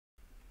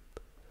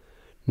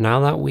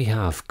Now that we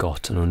have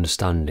got an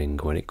understanding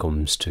when it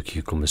comes to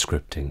Cucumber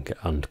scripting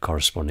and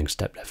corresponding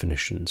step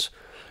definitions,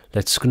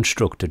 let's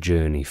construct a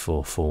journey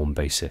for Form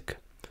Basic,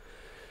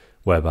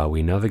 whereby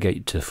we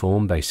navigate to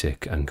Form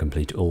Basic and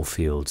complete all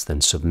fields, then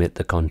submit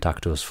the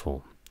Contact Us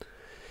form.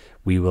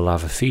 We will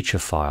have a feature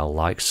file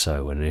like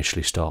so and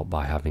initially start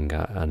by having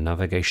a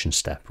navigation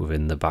step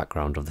within the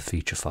background of the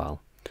feature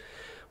file.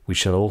 We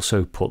shall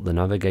also put the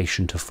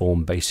navigation to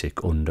Form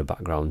Basic under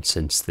background,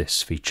 since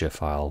this feature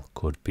file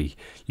could be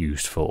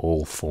used for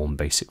all Form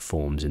Basic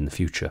forms in the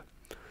future.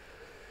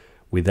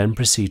 We then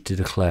proceed to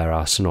declare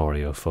our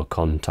scenario for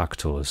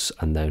Contact Us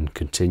and then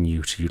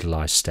continue to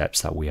utilize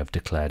steps that we have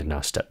declared in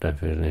our step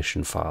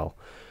definition file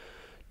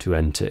to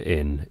enter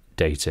in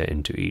data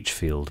into each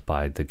field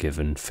by the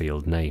given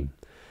field name.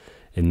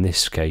 In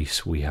this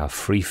case, we have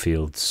 3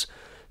 fields,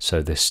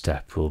 so this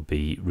step will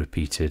be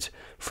repeated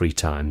 3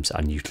 times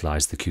and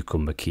utilize the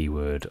Cucumber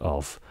keyword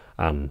of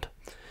 "and".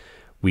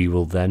 We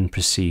will then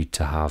proceed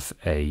to have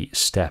a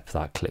step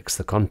that clicks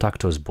the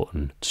Contact Us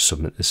button to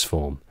submit this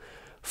form,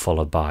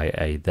 followed by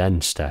a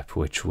then step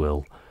which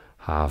will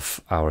have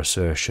our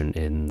assertion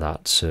in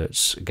that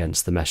search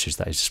against the message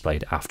that is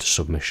displayed after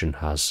submission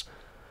has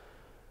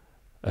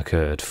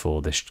occurred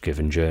for this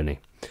given journey.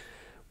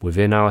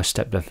 Within our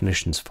step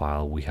definitions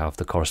file, we have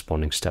the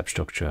corresponding step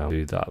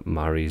structure that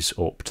marries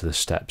up to the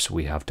steps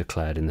we have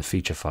declared in the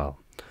feature file,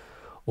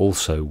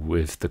 also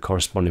with the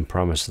corresponding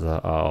parameters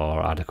that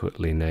are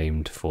adequately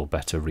named for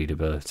better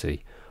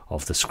readability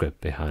of the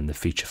script behind the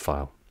feature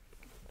file.